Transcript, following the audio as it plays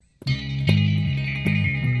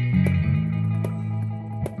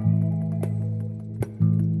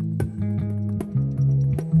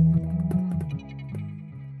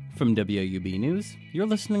From WOUB News, you're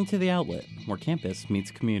listening to The Outlet, where campus meets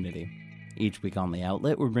community. Each week on The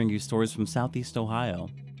Outlet, we bring you stories from Southeast Ohio.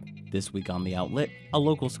 This week on The Outlet, a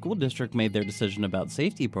local school district made their decision about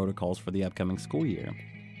safety protocols for the upcoming school year.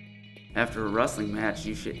 After a wrestling match,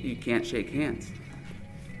 you can't shake hands.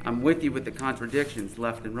 I'm with you with the contradictions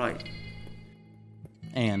left and right.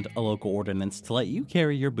 And a local ordinance to let you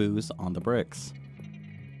carry your booze on the bricks.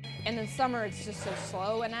 And in summer, it's just so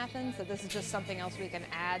slow in Athens that this is just something else we can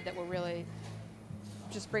add that will really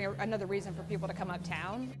just bring another reason for people to come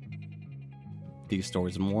uptown. These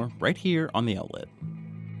stories and more right here on The Outlet.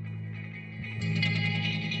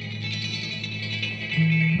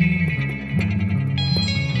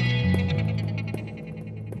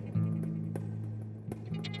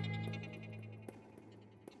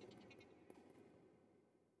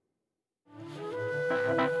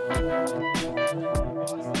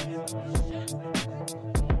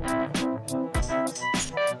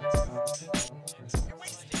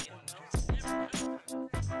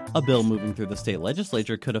 A bill moving through the state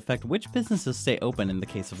legislature could affect which businesses stay open in the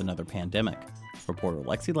case of another pandemic. Reporter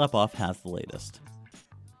Lexi Lepoff has the latest.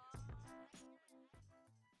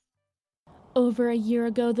 Over a year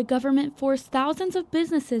ago, the government forced thousands of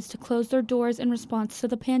businesses to close their doors in response to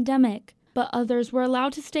the pandemic, but others were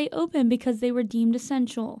allowed to stay open because they were deemed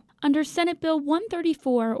essential. Under Senate Bill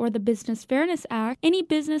 134, or the Business Fairness Act, any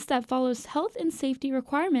business that follows health and safety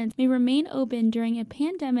requirements may remain open during a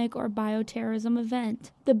pandemic or bioterrorism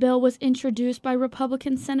event. The bill was introduced by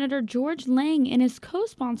Republican Senator George Lang and is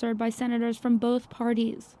co-sponsored by senators from both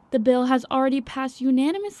parties. The bill has already passed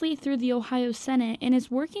unanimously through the Ohio Senate and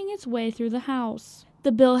is working its way through the House.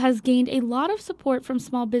 The bill has gained a lot of support from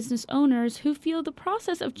small business owners who feel the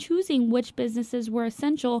process of choosing which businesses were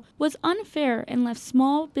essential was unfair and left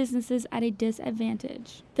small businesses at a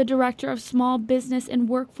disadvantage. The Director of Small Business and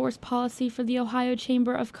Workforce Policy for the Ohio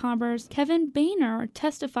Chamber of Commerce, Kevin Boehner,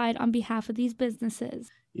 testified on behalf of these businesses.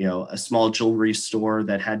 You know, a small jewelry store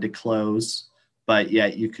that had to close, but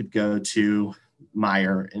yet you could go to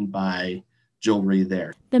Meijer and buy jewelry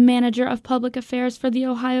there. The manager of public affairs for the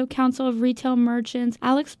Ohio Council of Retail Merchants,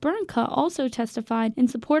 Alex Bernka, also testified in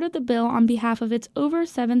support of the bill on behalf of its over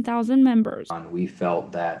 7,000 members. We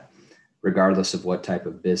felt that regardless of what type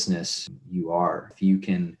of business you are, if you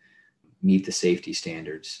can meet the safety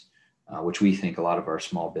standards, which we think a lot of our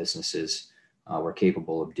small businesses were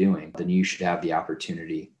capable of doing, then you should have the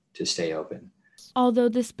opportunity to stay open. Although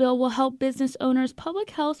this bill will help business owners, public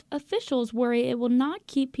health officials worry it will not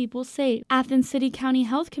keep people safe. Athens City County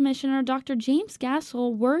Health Commissioner Dr. James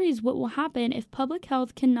Gassel worries what will happen if public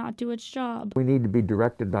health cannot do its job. We need to be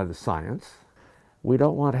directed by the science. We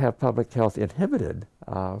don't want to have public health inhibited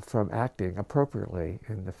from acting appropriately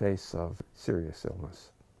in the face of serious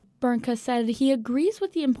illness. Bernka said he agrees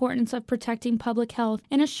with the importance of protecting public health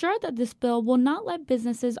and assured that this bill will not let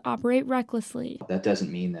businesses operate recklessly. That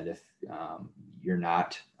doesn't mean that if you're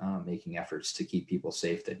not making efforts to keep people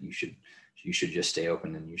safe, that you should just stay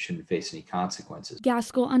open and you shouldn't face any consequences.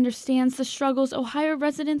 Gaskell understands the struggles Ohio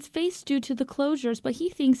residents face due to the closures, but he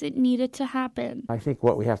thinks it needed to happen. I think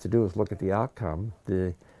what we have to do is look at the outcome.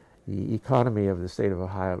 The economy of the state of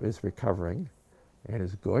Ohio is recovering and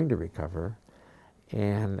is going to recover,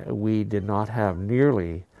 and we did not have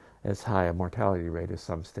nearly as high a mortality rate as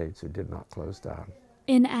some states who did not close down.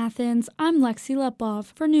 In Athens, I'm Lexi Lepov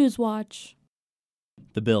for Newswatch.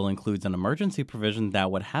 The bill includes an emergency provision that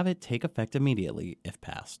would have it take effect immediately if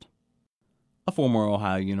passed. A former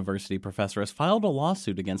Ohio University professor has filed a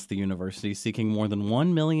lawsuit against the university seeking more than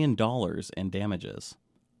 $1 million in damages.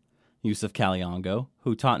 Yusuf Kalyango,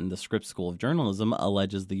 who taught in the Scripps School of Journalism,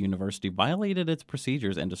 alleges the university violated its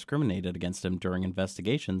procedures and discriminated against him during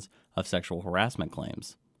investigations of sexual harassment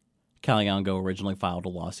claims. Kalyango originally filed a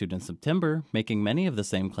lawsuit in September, making many of the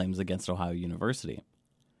same claims against Ohio University.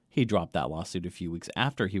 He dropped that lawsuit a few weeks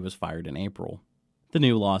after he was fired in April. The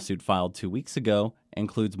new lawsuit filed 2 weeks ago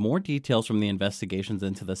includes more details from the investigations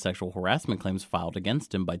into the sexual harassment claims filed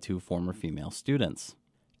against him by 2 former female students.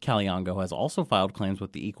 Kalyango has also filed claims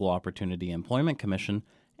with the Equal Opportunity Employment Commission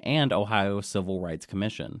and Ohio Civil Rights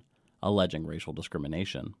Commission, alleging racial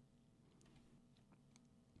discrimination.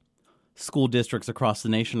 School districts across the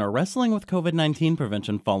nation are wrestling with COVID-19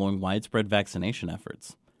 prevention following widespread vaccination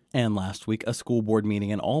efforts. And last week, a school board meeting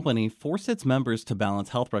in Albany forced its members to balance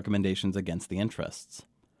health recommendations against the interests.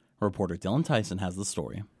 Reporter Dylan Tyson has the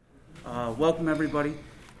story. Welcome, everybody.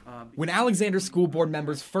 When Alexander school board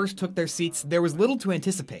members first took their seats, there was little to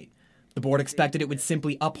anticipate. The board expected it would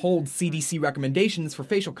simply uphold CDC recommendations for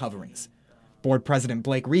facial coverings. Board President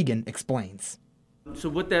Blake Regan explains. So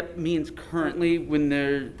what that means currently when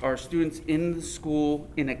there are students in the school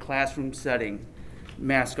in a classroom setting,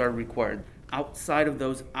 masks are required. Outside of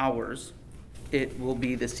those hours, it will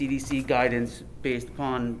be the CDC guidance based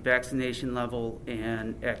upon vaccination level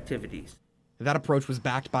and activities. That approach was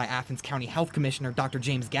backed by Athens County Health Commissioner Dr.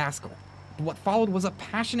 James Gaskell. What followed was a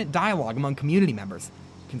passionate dialogue among community members.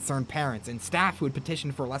 Concerned parents and staff who had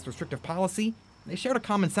petitioned for a less restrictive policy, they shared a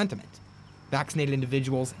common sentiment. Vaccinated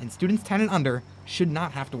individuals and students 10 and under should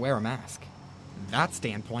not have to wear a mask. That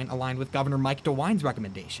standpoint aligned with Governor Mike DeWine's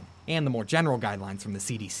recommendation and the more general guidelines from the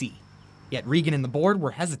CDC. Yet Regan and the board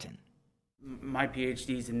were hesitant. My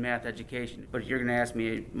PhD's in math education, but if you're going to ask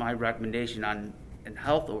me my recommendation on in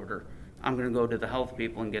health order, I'm going to go to the health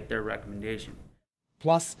people and get their recommendation.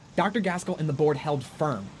 Plus, Dr. Gaskell and the board held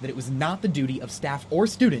firm that it was not the duty of staff or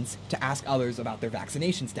students to ask others about their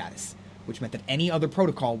vaccination status, which meant that any other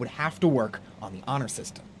protocol would have to work on the honor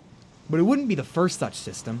system. But it wouldn't be the first such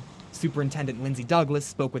system. Superintendent Lindsay Douglas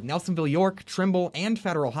spoke with Nelsonville York, Trimble, and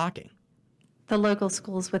Federal Hocking. The local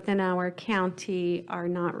schools within our county are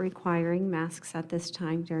not requiring masks at this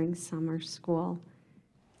time during summer school.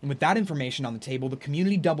 And with that information on the table, the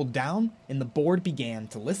community doubled down and the board began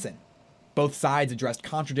to listen. Both sides addressed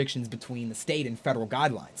contradictions between the state and federal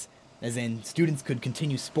guidelines, as in students could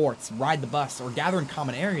continue sports, ride the bus, or gather in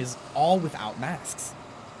common areas, all without masks.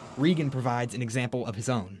 Regan provides an example of his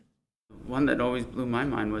own. One that always blew my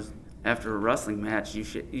mind was after a wrestling match,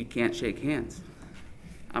 you can't shake hands.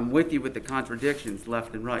 I'm with you with the contradictions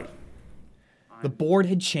left and right. The board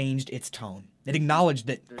had changed its tone. It acknowledged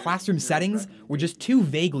that classroom settings were just too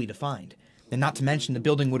vaguely defined, and not to mention the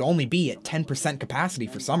building would only be at 10% capacity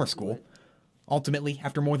for summer school. Ultimately,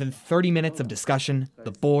 after more than 30 minutes of discussion,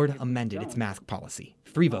 the board amended its mask policy,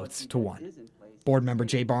 3 votes to 1. Board member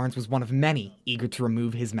Jay Barnes was one of many eager to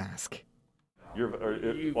remove his mask. We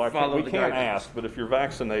can't ask, but if you're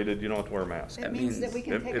vaccinated, you don't have to wear a mask. It means that we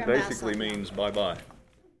can take it our masks basically off. means bye-bye.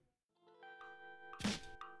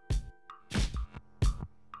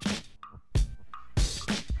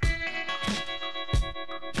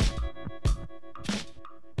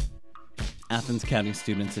 Athens County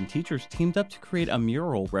students and teachers teamed up to create a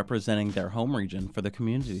mural representing their home region for the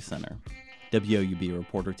community center. WOUB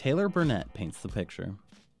reporter Taylor Burnett paints the picture.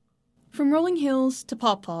 From rolling hills to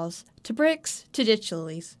pawpaws to bricks to ditch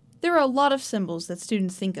lilies, there are a lot of symbols that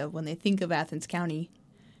students think of when they think of Athens County.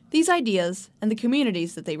 These ideas, and the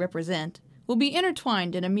communities that they represent, will be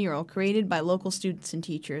intertwined in a mural created by local students and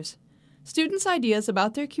teachers. Students' ideas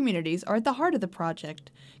about their communities are at the heart of the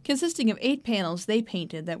project, consisting of 8 panels they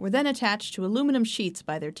painted that were then attached to aluminum sheets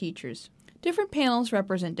by their teachers. Different panels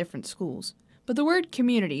represent different schools, but the word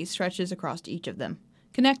community stretches across each of them,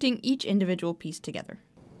 connecting each individual piece together.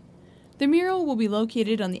 The mural will be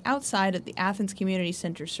located on the outside of the Athens Community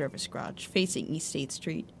Center service garage, facing East State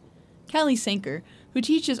Street. Callie Sanker, who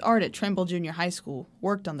teaches art at Trimble Junior High School,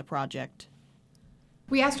 worked on the project.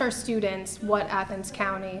 We asked our students what Athens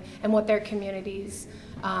County and what their communities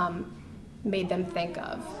made them think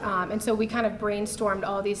of. And so we kind of brainstormed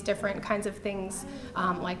all these different kinds of things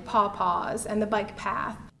like pawpaws and the bike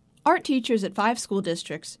path. Art teachers at 5 school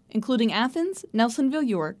districts, including Athens, Nelsonville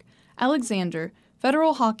York, Alexander,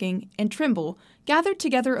 Federal Hocking, and Trimble, gathered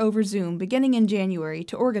together over Zoom beginning in January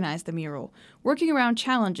to organize the mural, working around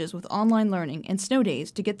challenges with online learning and snow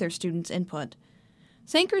days to get their students' input.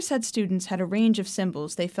 Sanker said students had a range of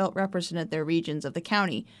symbols they felt represented their regions of the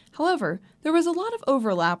county. However, there was a lot of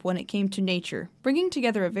overlap when it came to nature, bringing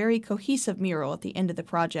together a very cohesive mural at the end of the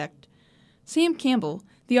project. Sam Campbell,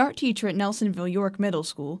 the art teacher at Nelsonville York Middle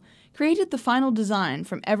School, created the final design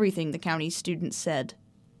from everything the county's students said.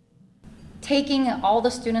 Taking all the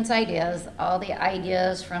students' ideas, all the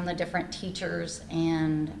ideas from the different teachers,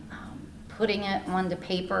 and putting it onto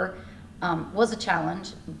paper was a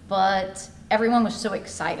challenge, but everyone was so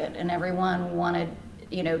excited and everyone wanted,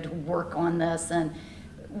 to work on this and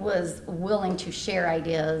was willing to share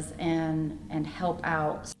ideas and help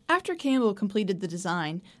out. After Campbell completed the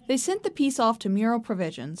design, they sent the piece off to Mural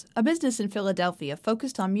Provisions, a business in Philadelphia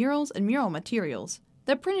focused on murals and mural materials,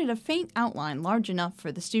 that printed a faint outline large enough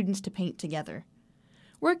for the students to paint together.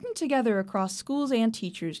 Working together across schools and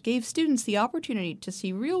teachers gave students the opportunity to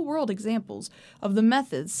see real-world examples of the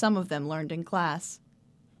methods some of them learned in class.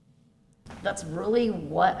 That's really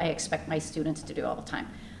what I expect my students to do all the time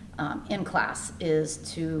in class, is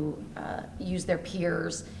to use their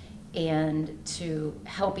peers and to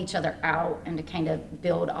help each other out and to kind of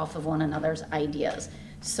build off of one another's ideas.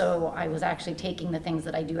 So I was actually taking the things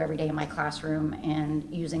that I do every day in my classroom and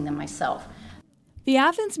using them myself. The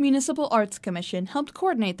Athens Municipal Arts Commission helped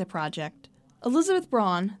coordinate the project. Elizabeth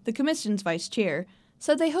Braun, the commission's vice chair,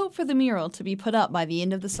 said they hope for the mural to be put up by the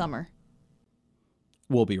end of the summer.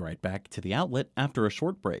 We'll be right back to the outlet after a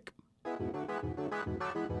short break.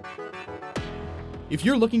 If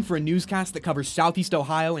you're looking for a newscast that covers Southeast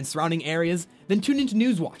Ohio and surrounding areas, then tune into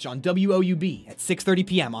Newswatch on WOUB at 6:30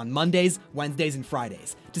 p.m. on Mondays, Wednesdays, and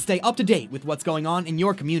Fridays to stay up to date with what's going on in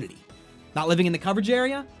your community. Not living in the coverage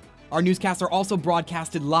area? Our newscasts are also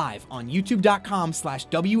broadcasted live on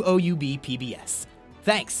youtube.com/WOUBPBS.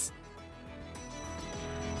 Thanks!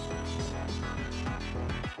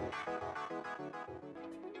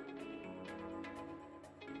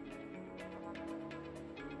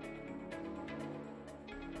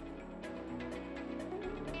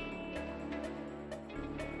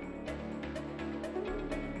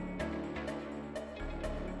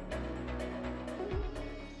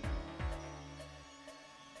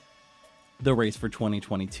 The race for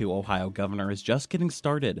 2022 Ohio governor is just getting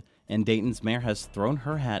started, and Dayton's mayor has thrown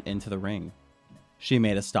her hat into the ring. She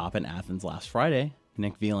made a stop in Athens last Friday.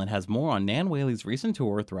 Nick Veland has more on Nan Whaley's recent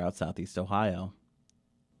tour throughout Southeast Ohio.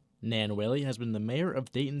 Nan Whaley has been the mayor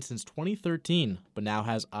of Dayton since 2013, but now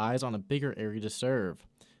has eyes on a bigger area to serve.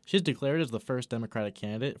 She is declared as the first Democratic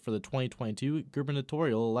candidate for the 2022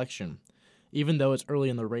 gubernatorial election. Even though it's early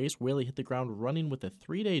in the race, Whaley hit the ground running with a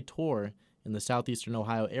 3-day tour in the southeastern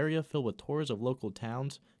Ohio area filled with tours of local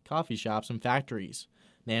towns, coffee shops, and factories.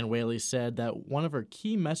 Nan Whaley said that one of her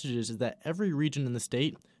key messages is that every region in the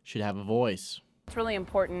state should have a voice. It's really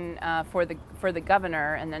important for the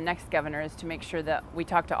governor and the next governor is to make sure that we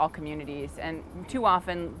talk to all communities. And too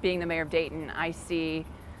often, being the mayor of Dayton, I see,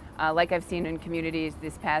 like I've seen in communities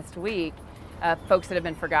this past week, folks that have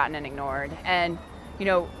been forgotten and ignored. And you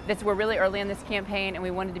know, we're really early in this campaign, and we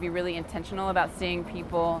wanted to be really intentional about seeing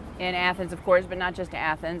people in Athens, of course, but not just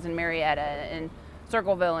Athens, and Marietta, and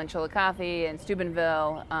Circleville, and Chillicothe, and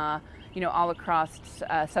Steubenville, all across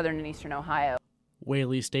southern and eastern Ohio.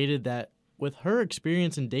 Whaley stated that with her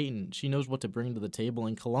experience in Dayton, she knows what to bring to the table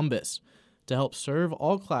in Columbus to help serve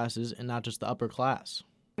all classes and not just the upper class.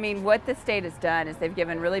 I mean, what the state has done is they've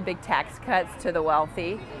given really big tax cuts to the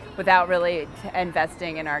wealthy without really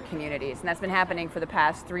investing in our communities. And that's been happening for the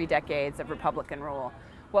past 3 decades of Republican rule.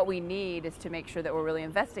 What we need is to make sure that we're really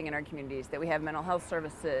investing in our communities, that we have mental health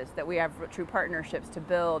services, that we have true partnerships to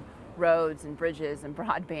build roads and bridges and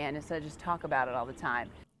broadband instead of just talk about it all the time.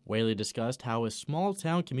 Whaley discussed how a small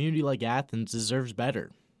town community like Athens deserves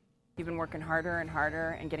better. You've been working harder and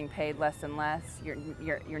harder and getting paid less and less.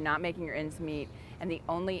 You're not making your ends meet. And the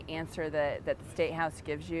only answer that the State House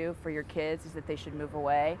gives you for your kids is that they should move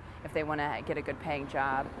away if they want to get a good paying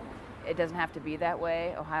job. It doesn't have to be that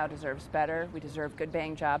way. Ohio deserves better. We deserve good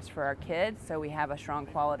paying jobs for our kids so we have a strong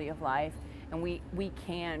quality of life. And we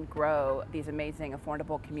can grow these amazing,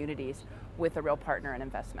 affordable communities with a real partner and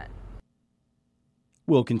investment.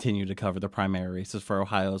 We'll continue to cover the primary races for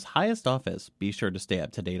Ohio's highest office. Be sure to stay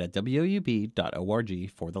up to date at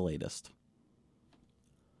woub.org for the latest.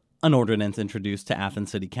 An ordinance introduced to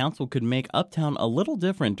Athens City Council could make Uptown a little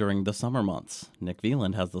different during the summer months. Nick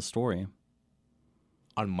Veland has the story.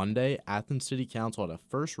 On Monday, Athens City Council had a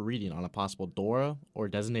first reading on a possible DORA, or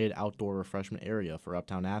designated outdoor refreshment area, for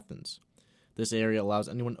Uptown Athens. This area allows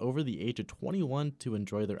anyone over the age of 21 to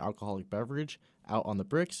enjoy their alcoholic beverage out on the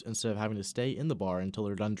bricks instead of having to stay in the bar until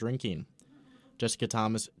they're done drinking. Jessica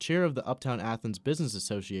Thomas, chair of the Uptown Athens Business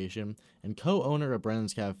Association and co-owner of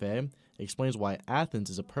Brennan's Cafe, explains why Athens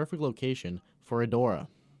is a perfect location for a DORA.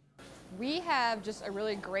 We have just a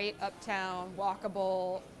really great uptown,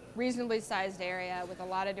 walkable, reasonably sized area with a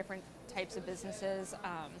lot of different types of businesses.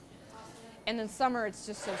 And in summer, it's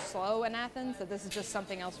just so slow in Athens that this is just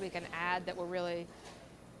something else we can add that will really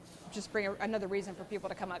just bring another reason for people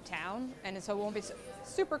to come uptown. And so it won't be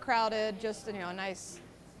super crowded, just a nice,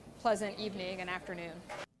 pleasant evening and afternoon.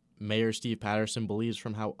 Mayor Steve Patterson believes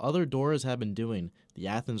from how other DORAs have been doing, the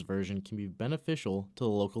Athens version can be beneficial to the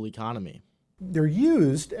local economy. They're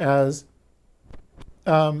used as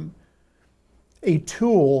a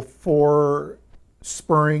tool for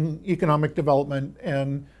spurring economic development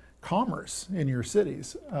and commerce in your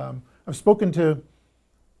cities. I've spoken to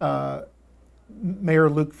Mayor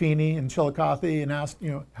Luke Feeney in Chillicothe and asked,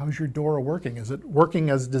 how's your DORA working? Is it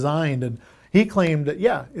working as designed? And he claimed that,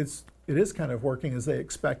 it is kind of working as they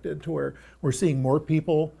expected, to where we're seeing more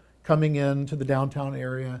people coming into the downtown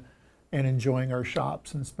area and enjoying our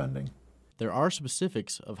shops and spending. There are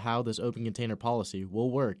specifics of how this open container policy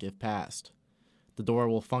will work if passed. The DORA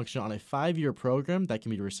will function on a 5-year program that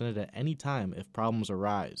can be rescinded at any time if problems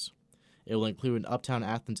arise. It will include an Uptown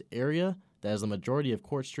Athens area that has the majority of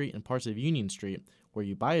Court Street and parts of Union Street, where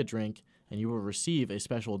you buy a drink and you will receive a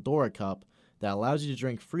special DORA cup that allows you to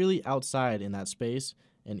drink freely outside in that space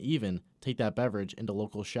and even take that beverage into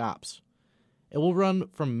local shops. It will run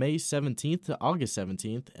from May 17th to August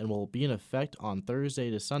 17th and will be in effect on Thursday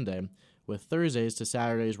to Sunday, with Thursdays to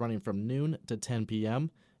Saturdays running from noon to 10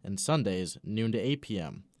 p.m. and Sundays noon to 8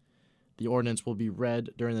 p.m. The ordinance will be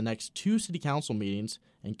read during the next 2 city council meetings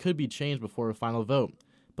and could be changed before a final vote,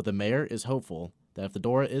 but the mayor is hopeful that if the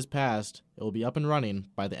DORA is passed, it will be up and running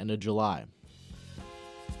by the end of July.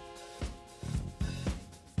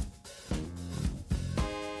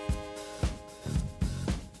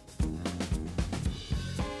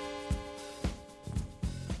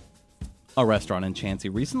 A restaurant in Chansey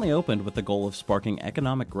recently opened with the goal of sparking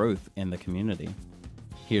economic growth in the community.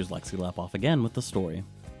 Here's Lexi Lepoff again with the story.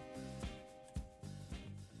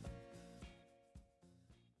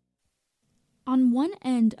 On one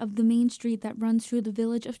end of the main street that runs through the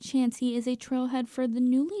village of Chansey is a trailhead for the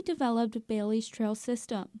newly developed Bailey's Trail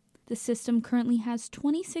system. The system currently has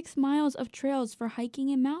 26 miles of trails for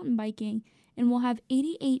hiking and mountain biking and will have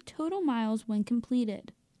 88 total miles when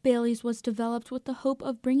completed. Bailey's was developed with the hope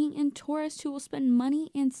of bringing in tourists who will spend money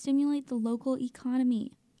and stimulate the local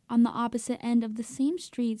economy. On the opposite end of the same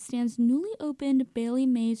street stands newly opened Bailey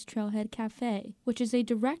Mays Trailhead Cafe, which is a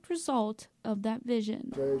direct result of that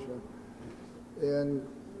vision. And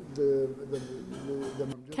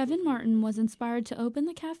Kevin Martin was inspired to open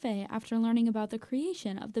the cafe after learning about the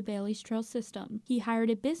creation of the Bailey's Trail system. He hired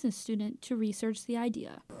a business student to research the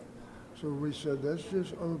idea. So we said, let's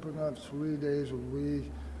just open up 3 days a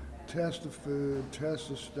week, test the food, test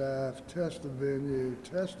the staff, test the venue,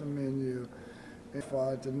 test the menu, and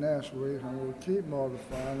find the next week, and we'll keep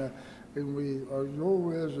modifying it. And our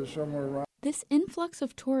goal is somewhere around. This influx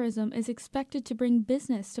of tourism is expected to bring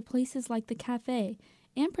business to places like the cafe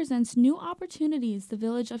and presents new opportunities the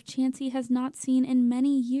village of Chansey has not seen in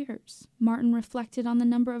many years. Martin reflected on the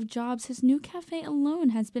number of jobs his new cafe alone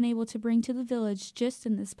has been able to bring to the village just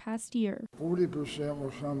in this past year. 40%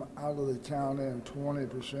 will come out of the county and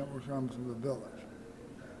 20% will come to the village.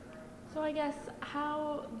 So I guess,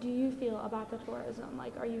 how do you feel about the tourism?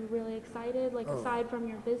 Like, are you really excited, aside from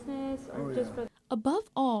your business, or just for... Above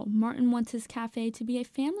all, Martin wants his cafe to be a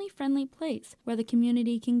family-friendly place where the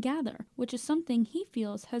community can gather, which is something he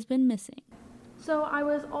feels has been missing. So I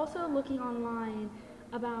was also looking online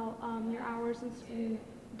about your hours and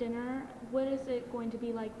dinner. What is it going to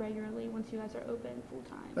be like regularly once you guys are open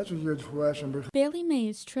full-time? That's a good question. Bailey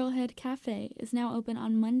Mays Trailhead Cafe is now open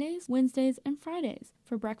on Mondays, Wednesdays, and Fridays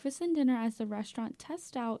for breakfast and dinner as the restaurant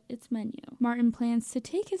tests out its menu. Martin plans to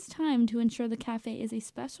take his time to ensure the cafe is a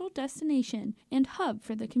special destination and hub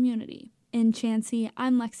for the community. In Chansey,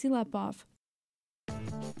 I'm Lexi Lepoff.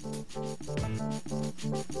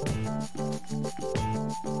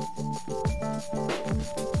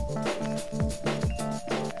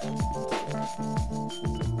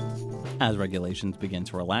 As regulations begin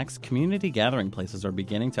to relax, community gathering places are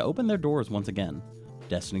beginning to open their doors once again.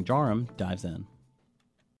 Destiny Jaram dives in.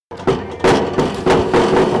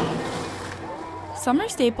 Summer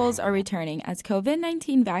staples are returning as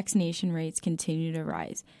COVID-19 vaccination rates continue to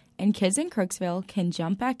rise, and kids in Crooksville can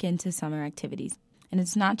jump back into summer activities. And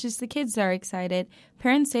it's not just the kids that are excited,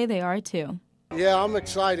 parents say they are too. Yeah, I'm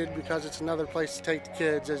excited because it's another place to take the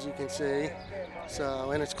kids, as you can see,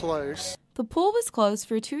 and it's close. The pool was closed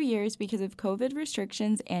for 2 years because of COVID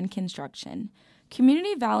restrictions and construction.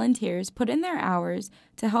 Community volunteers put in their hours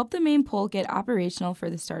to help the main pool get operational for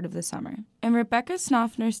the start of the summer. And Rebecca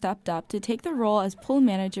Snoffner stepped up to take the role as pool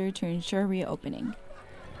manager to ensure reopening.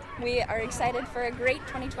 We are excited for a great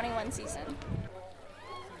 2021 season.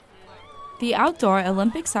 The outdoor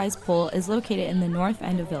Olympic-sized pool is located in the north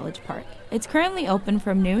end of Village Park. It's currently open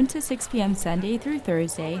from noon to 6 p.m. Sunday through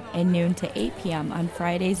Thursday and noon to 8 p.m. on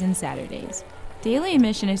Fridays and Saturdays. Daily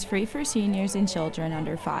admission is free for seniors and children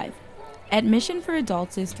under 5. Admission for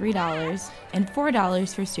adults is $3 and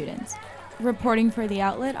 $4 for students. Reporting for The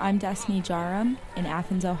Outlet, I'm Destiny Jaram in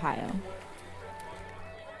Athens, Ohio.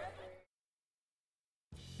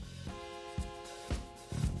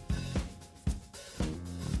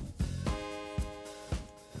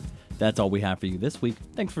 That's all we have for you this week.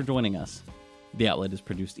 Thanks for joining us. The Outlet is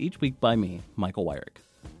produced each week by me, Michael Wyrick.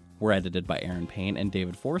 We're edited by Aaron Payne and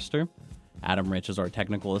David Forrester. Adam Rich is our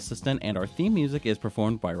technical assistant, and our theme music is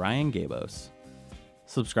performed by Ryan Gabos.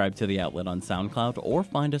 Subscribe to The Outlet on SoundCloud or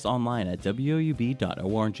find us online at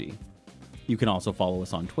woub.org. You can also follow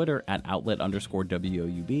us on Twitter at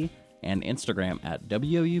outlet_WOUB and Instagram at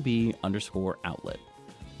WOUB_outlet.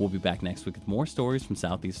 We'll be back next week with more stories from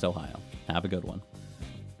Southeast Ohio. Have a good one.